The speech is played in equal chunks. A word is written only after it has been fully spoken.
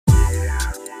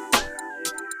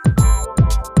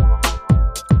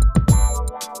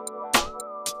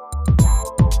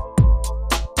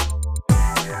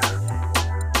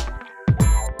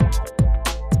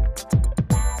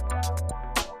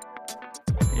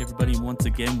everybody. Once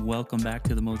again, welcome back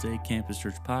to the Mosaic Campus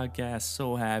Church podcast.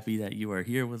 So happy that you are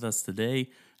here with us today.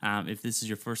 If this is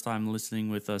your first time listening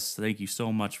with us, thank you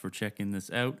so much for checking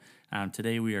this out.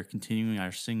 Today, we are continuing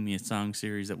our Sing Me a Song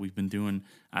series that we've been doing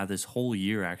this whole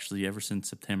year, actually, ever since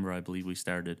September, I believe we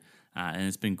started. And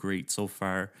it's been great so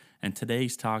far. And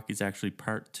today's talk is actually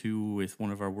part 2 with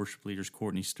one of our worship leaders,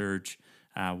 Courtney Sturge,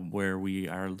 where we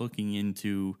are looking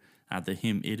into the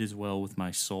hymn "It Is Well With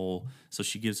My Soul." So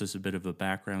she gives us a bit of a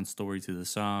background story to the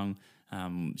song.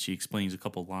 She explains a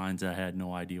couple lines I had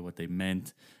no idea what they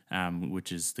meant,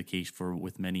 which is the case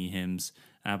with many hymns.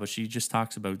 But she just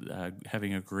talks about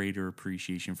having a greater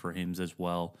appreciation for hymns as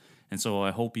well. And so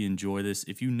I hope you enjoy this.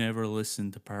 If you never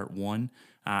listened to part 1,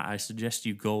 I suggest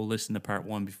you go listen to part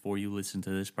 1 before you listen to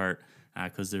this part,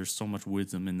 because there's so much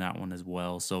wisdom in that one as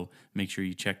well. So make sure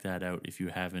you check that out if you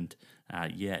haven't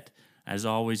yet. As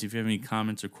always, if you have any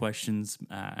comments or questions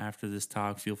after this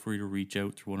talk, feel free to reach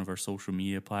out through one of our social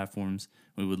media platforms.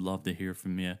 We would love to hear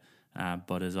from you.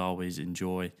 But as always,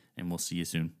 enjoy, and we'll see you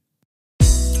soon.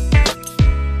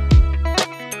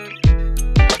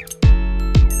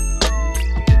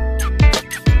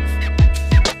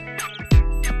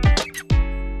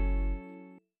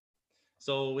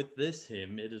 So with this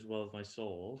hymn, "It Is Well With My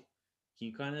Soul," can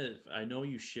you I know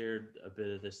you shared a bit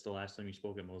of this the last time you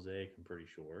spoke at Mosaic, I'm pretty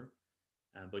sure.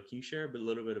 But can you share a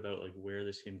little bit about like where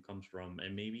this hymn comes from,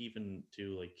 and maybe even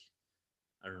to like,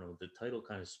 I don't know, the title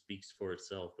kind of speaks for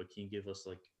itself, but can you give us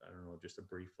like, I don't know, just a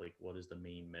brief like what is the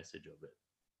main message of it?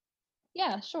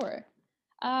 Yeah, sure.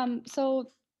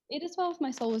 So It Is Well With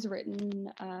My Soul was written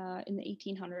in the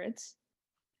 1800s,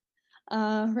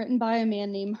 written by a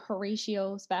man named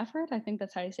Horatio Spafford. I think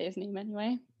that's how you say his name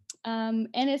anyway. And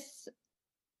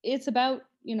it's about,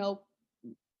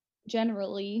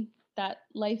 generally that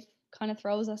life kind of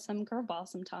throws us some curveballs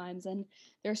sometimes, and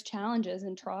there's challenges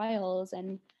and trials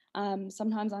and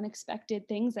sometimes unexpected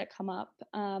things that come up.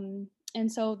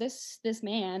 And so this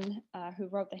man who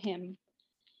wrote the hymn,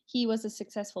 he was a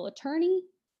successful attorney.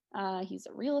 He's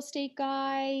a real estate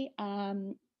guy,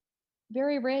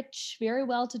 very rich, very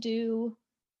well to do.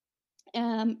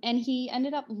 And he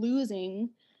ended up losing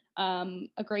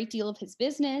a great deal of his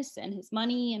business and his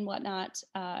money and whatnot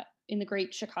in the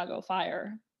Great Chicago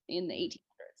Fire in the Mm,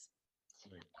 1800s.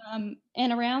 right.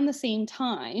 And around the same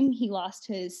time, he lost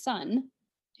his son,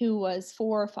 who was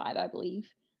 4 or 5, I believe,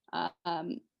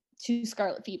 um, to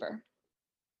scarlet fever.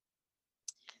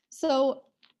 So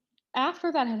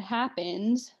after that had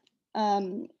happened,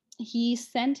 um, he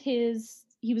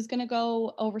was going to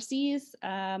go overseas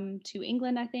to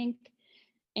England, I think,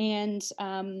 and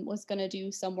was going to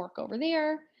do some work over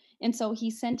there. And so he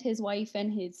sent his wife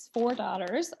and his 4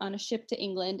 daughters on a ship to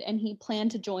England, and he planned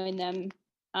to join them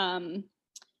um,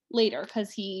 later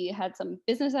because he had some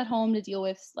business at home to deal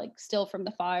with, like still from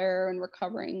the fire and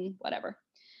recovering, whatever.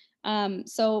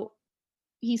 So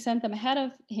he sent them ahead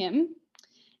of him,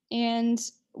 and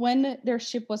when their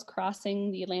ship was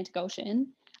crossing the Atlantic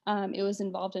Ocean, it was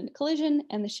involved in a collision,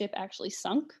 and the ship actually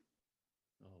sunk.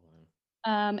 Oh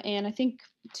wow. And I think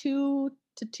 2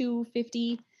 to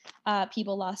 250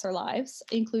 people lost their lives,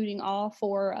 including all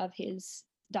 4 of his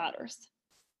daughters.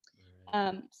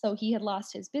 Right. So he had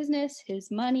lost his business, his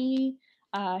money,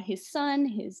 his son,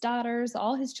 his daughters,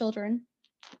 all his children.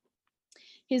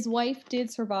 His wife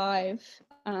did survive,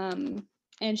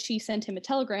 and she sent him a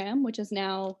telegram, which is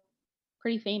now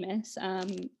pretty famous,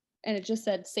 and it just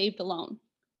said "saved alone."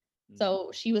 Mm,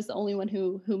 So she was the only one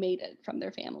who made it from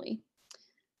their family.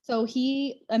 So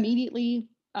he immediately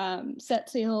set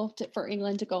sail for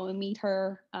England to go and meet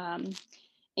her.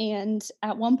 And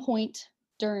at one point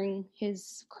during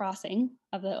his crossing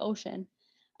of the ocean,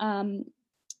 um,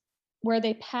 where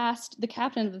they passed, the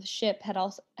captain of the ship had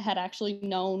actually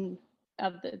known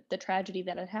of the tragedy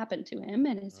that had happened to him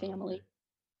and his oh, family, okay.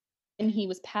 and he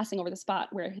was passing over the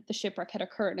spot where the shipwreck had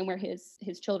occurred and where his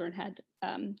children had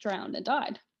drowned and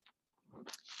died.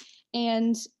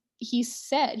 And he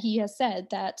has said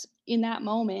that in that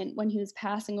moment when he was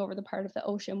passing over the part of the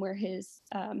ocean where his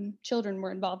children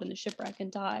were involved in the shipwreck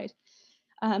and died,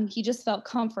 he just felt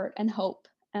comfort and hope,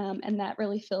 and that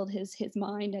really filled his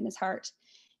mind and his heart.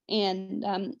 And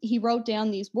he wrote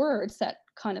down these words that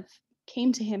kind of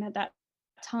came to him at that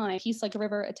time: "Peace like a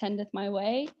river attendeth my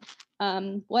way.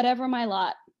 Whatever my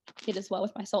lot, it is well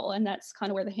with my soul." And that's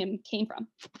kind of where the hymn came from.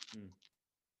 Mm.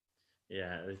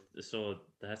 Yeah. So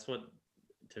that's what,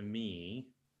 to me,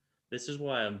 this is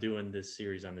why I'm doing this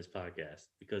series on this podcast,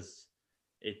 because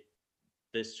it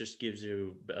this just gives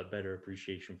you a better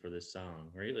appreciation for this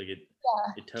song, right? Like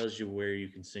it tells you where you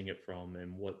can sing it from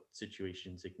and what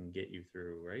situations it can get you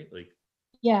through, right? Like,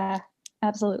 Yeah,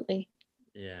 absolutely.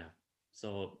 yeah.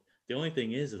 So the only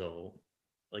thing is though,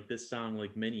 like this song,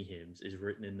 like many hymns, is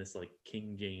written in this like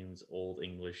King James Old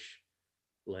English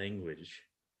language.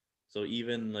 So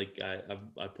even like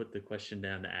I put the question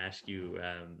down to ask you.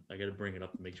 I got to bring it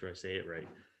up to make sure I say it right.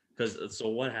 Because so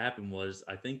what happened was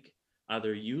I think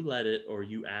either you led it or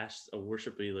you asked a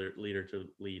worship leader to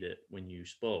lead it when you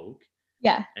spoke,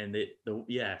 Yeah. and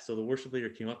so the worship leader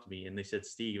came up to me and they said,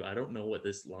 Steve, I don't know what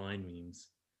this line means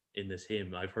in this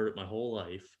hymn. I've heard it my whole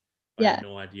life, but I have Yeah.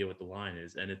 no idea what the line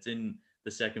is. And it's in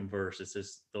the second verse. It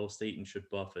says, though Satan should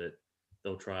buffet,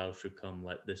 though trials should come,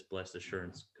 let this blessed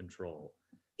assurance control.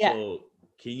 Yeah. So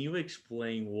can you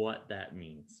explain what that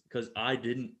means? Because I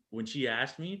didn't, when she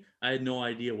asked me, I had no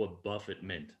idea what buffet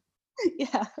meant. Yeah.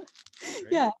 Right?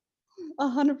 Yeah.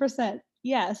 100%.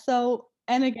 Yeah. So,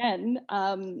 and again,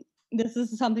 this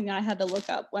is something I had to look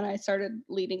up when I started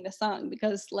leading the song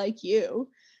because, like you,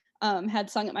 had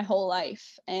sung it my whole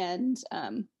life and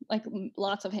like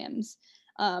lots of hymns.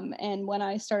 And when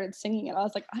I started singing it, I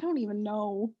was like, I don't even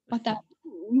know what that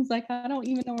means. Like, I don't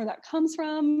even know where that comes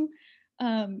from.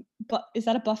 But is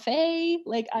that a buffet?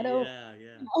 Like, I don't Yeah,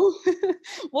 yeah. know.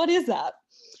 What is that?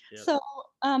 Yep. So,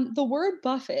 the word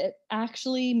buffet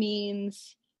actually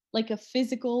means like a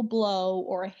physical blow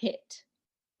or a hit.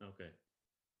 Okay.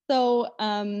 So,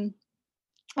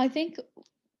 I think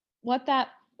what that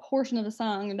portion of the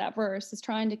song and that verse is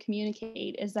trying to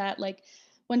communicate is that like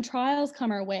when trials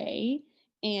come our way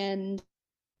and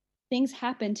things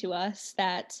happen to us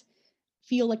that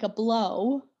feel like a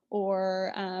blow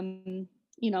or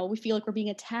we feel like we're being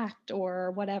attacked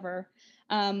or whatever,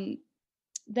 um,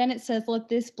 then it says, let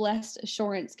this blessed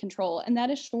assurance control. And that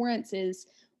assurance is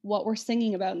what we're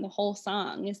singing about in the whole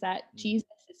song is that Mm, Jesus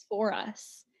is for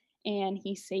us and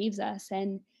he saves us.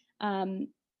 And, um,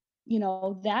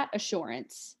 that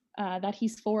assurance that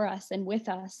he's for us and with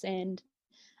us and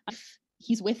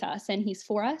he's with us and he's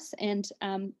for us. And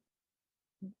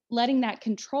letting that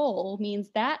control means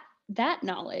that that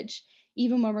knowledge,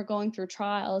 even when we're going through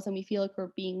trials and we feel like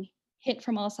we're being hit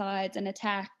from all sides and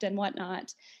attacked and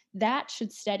whatnot, that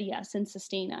should steady us and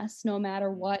sustain us no matter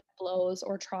mm, what blows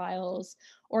or trials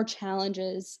or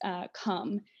challenges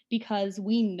come, because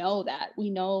we know that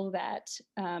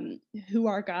who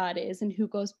our God is and who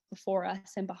goes before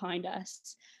us and behind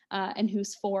us, and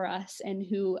who's for us and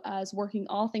who is working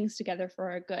all things together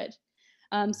for our good.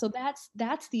 mm. So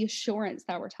that's the assurance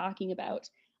that we're talking about,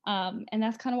 and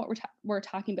that's kind of what we're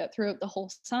talking about throughout the whole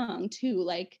song too.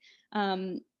 Like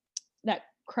um, that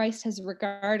Christ has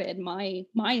regarded my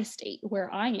estate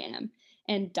where I am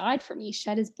and died for me,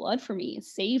 shed his blood for me, and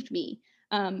saved me.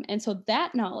 And so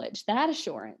that knowledge, that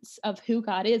assurance of who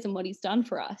God is and what he's done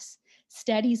for us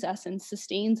steadies us and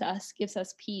sustains us, gives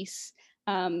us peace,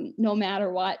 no matter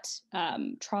what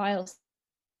trials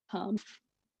come.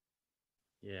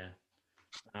 Yeah.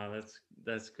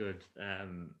 That's good.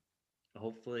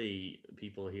 Hopefully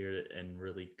people hear it and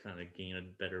really kind of gain a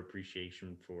better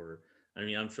appreciation for. I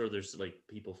mean, I'm sure there's like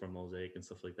people from Mosaic and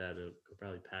stuff like that who could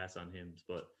probably pass on hymns,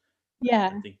 but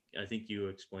Yeah. I think you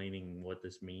explaining what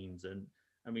this means, and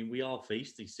I mean, we all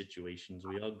face these situations.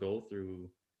 We all go through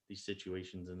these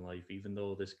situations in life, even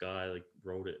though this guy like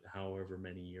wrote it however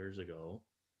many years ago.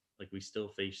 Like we still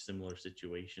face similar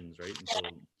situations, right? And so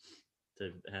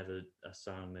to have a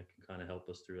song that can kind of help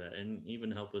us through that and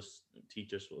even help us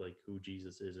teach us like who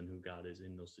Jesus is and who God is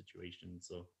in those situations.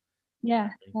 So Yeah.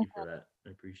 thank you for that. I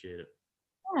appreciate it.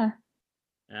 Yeah.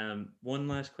 One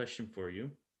last question for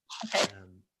you. Okay.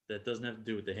 That doesn't have to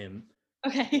do with the hymn,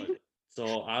 Okay. but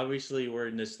so obviously we're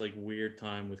in this like weird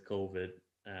time with COVID,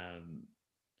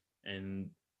 and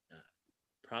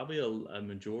probably a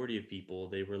majority of people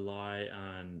they rely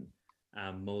on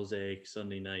Mosaic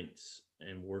Sunday nights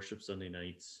and worship Sunday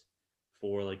nights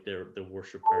for like the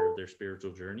worship part of their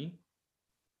spiritual journey.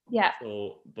 Yeah.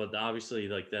 So, but obviously,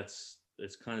 like that's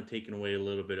it's kind of taken away a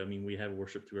little bit. I mean, we have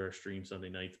worship through our stream Sunday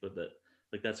nights, but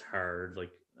that's hard.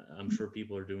 Like I'm sure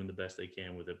people are doing the best they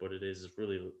can with it, but it's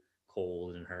really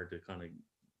cold and hard to kind of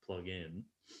plug in.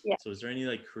 Yeah. So, is there any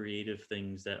like creative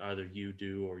things that either you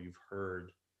do or you've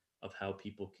heard of how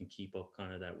people can keep up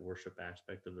kind of that worship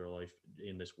aspect of their life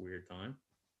in this weird time?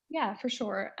 Yeah, for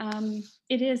sure.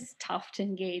 It is tough to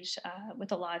engage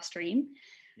with a live stream.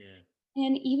 Yeah.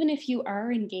 And even if you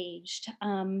are engaged,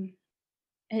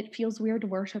 it feels weird to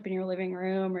worship in your living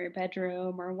room or your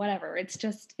bedroom or whatever. It's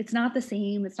not the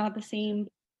same. It's not the Yeah. same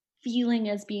feeling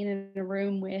as being in a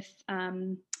room with,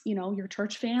 your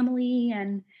church family.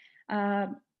 And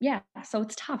yeah, so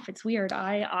it's tough. It's weird.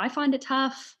 I find it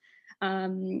tough.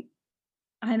 Um,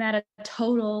 I'm at a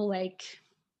total like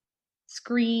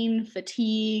screen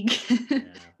fatigue. Yeah.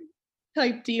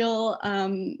 type deal.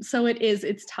 So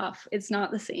it's tough. It's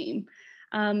not the same.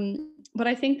 But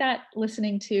I think that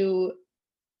listening to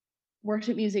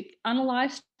worship music on a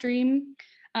live stream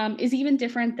is even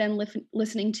different than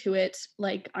listening to it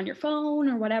like on your phone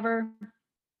or whatever.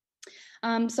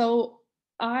 So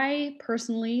I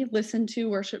personally listen to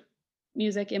worship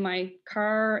music in my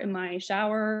car, in my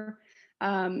shower,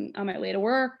 on my way to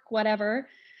work, whatever.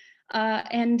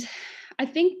 And I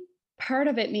think part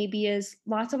of it maybe is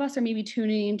lots of us are maybe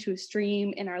tuning into a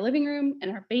stream in our living room, in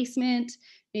our basement.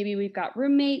 Maybe we've got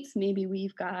roommates, maybe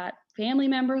we've got family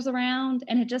members around,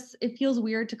 and it feels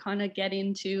weird to kind of get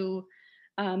into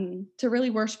to really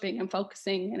worshiping and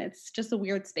focusing, and it's just a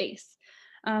weird space.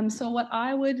 So what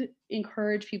I would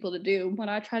encourage people to do, what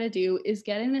I try to do, is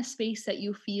get in a space that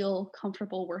you feel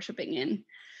comfortable worshiping in.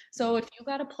 So if you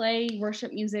got to play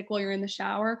worship music while you're in the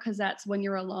shower, because that's when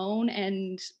you're alone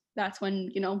and that's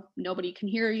when, nobody can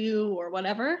hear you or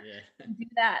whatever, do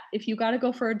that. If you got to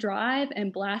go for a drive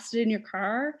and blast it in your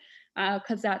car,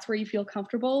 because that's where you feel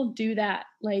comfortable, do that.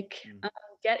 Like,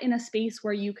 get in a space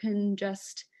where you can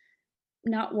just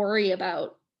not worry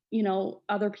about,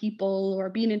 other people or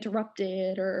being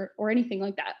interrupted or anything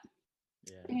like that.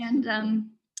 And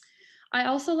I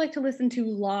also like to listen to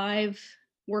live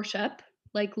worship,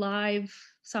 like live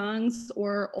songs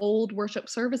or old worship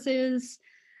services,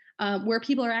 where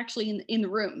people are actually in the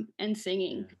room and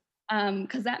singing,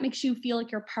 because that makes you feel like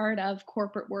you're part of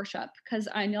corporate worship. Because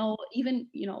I know even,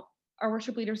 our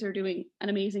worship leaders are doing an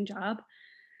amazing job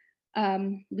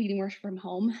leading worship from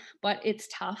home, but it's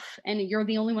tough and you're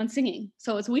the only one singing,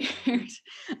 so it's weird.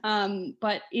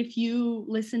 But if you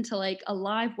listen to like a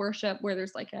live worship where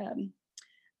there's like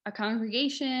a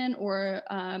congregation or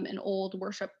an old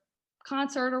worship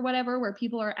concert or whatever where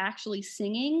people are actually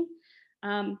singing,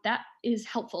 that is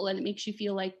helpful, and it makes you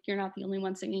feel like you're not the only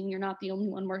one singing, you're not the only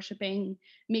one worshiping.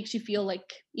 It makes you feel like,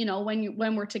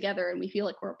 when we're together and we feel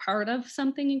like we're a part of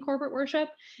something in corporate worship,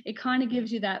 it kind of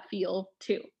gives you that feel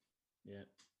too. Yeah.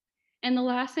 And the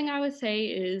last thing I would say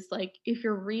is, like, if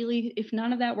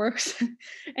none of that works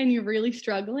and you're really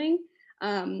struggling,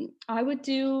 I would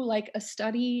do like a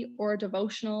study or a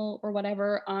devotional or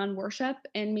whatever on worship,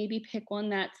 and maybe pick one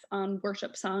that's on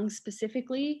worship songs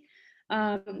specifically.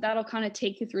 That'll kind of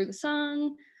take you through the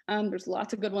song. There's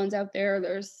lots of good ones out there.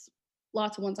 There's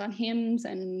lots of ones on hymns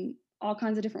and all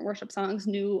kinds of different worship songs,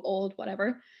 new, old,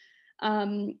 whatever.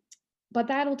 But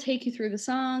that'll take you through the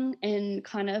song and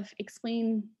kind of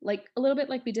explain, like a little bit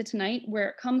like we did tonight, where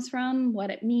it comes from, what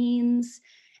it means,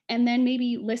 and then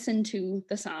maybe listen to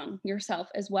the song yourself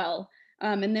as well.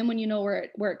 And then when you know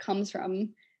where it comes from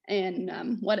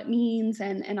and what it means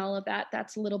and all of that,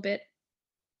 that's a little bit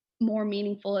more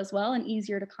meaningful as well and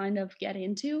easier to kind of get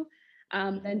into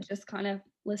than just kind of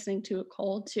listening to it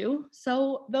cold too.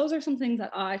 So those are some things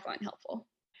that I find helpful.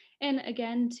 And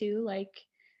again, too, like,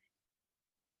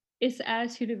 it's the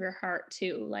attitude of your heart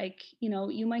too. Like,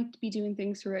 you might be doing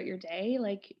things throughout your day,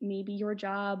 like maybe your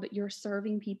job, you're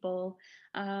serving people.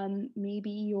 Maybe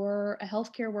you're a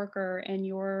healthcare worker and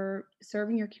you're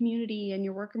serving your community and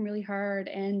you're working really hard.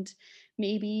 And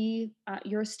maybe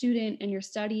you're a student and you're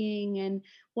studying and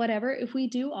whatever. If we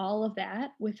do all of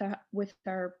that with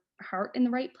our heart in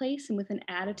the right place and with an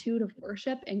attitude of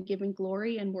worship and giving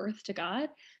glory and worth to God,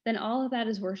 then all of that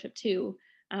is worship too.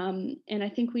 And I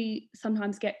think we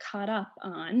sometimes get caught up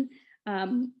on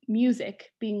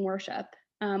music being worship,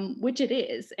 which it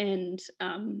is. And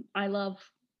I love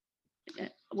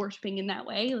worshiping in that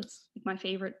way. It's my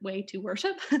favorite way to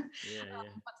worship. But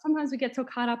sometimes we get so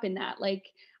caught up in that, like,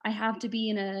 I have to be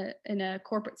in a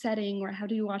corporate setting, or I have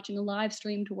to be watching a live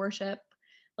stream to worship,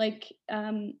 like,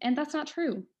 and that's not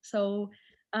true. So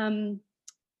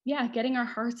getting our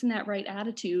hearts in that right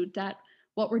attitude, that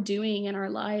what we're doing in our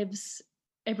lives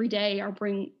every day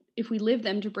if we live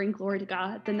them to bring glory to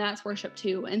God, then that's worship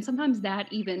too. And sometimes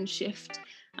that even shift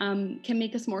can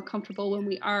make us more comfortable when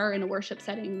we are in a worship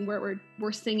setting where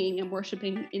we're singing and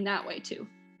worshiping in that way too.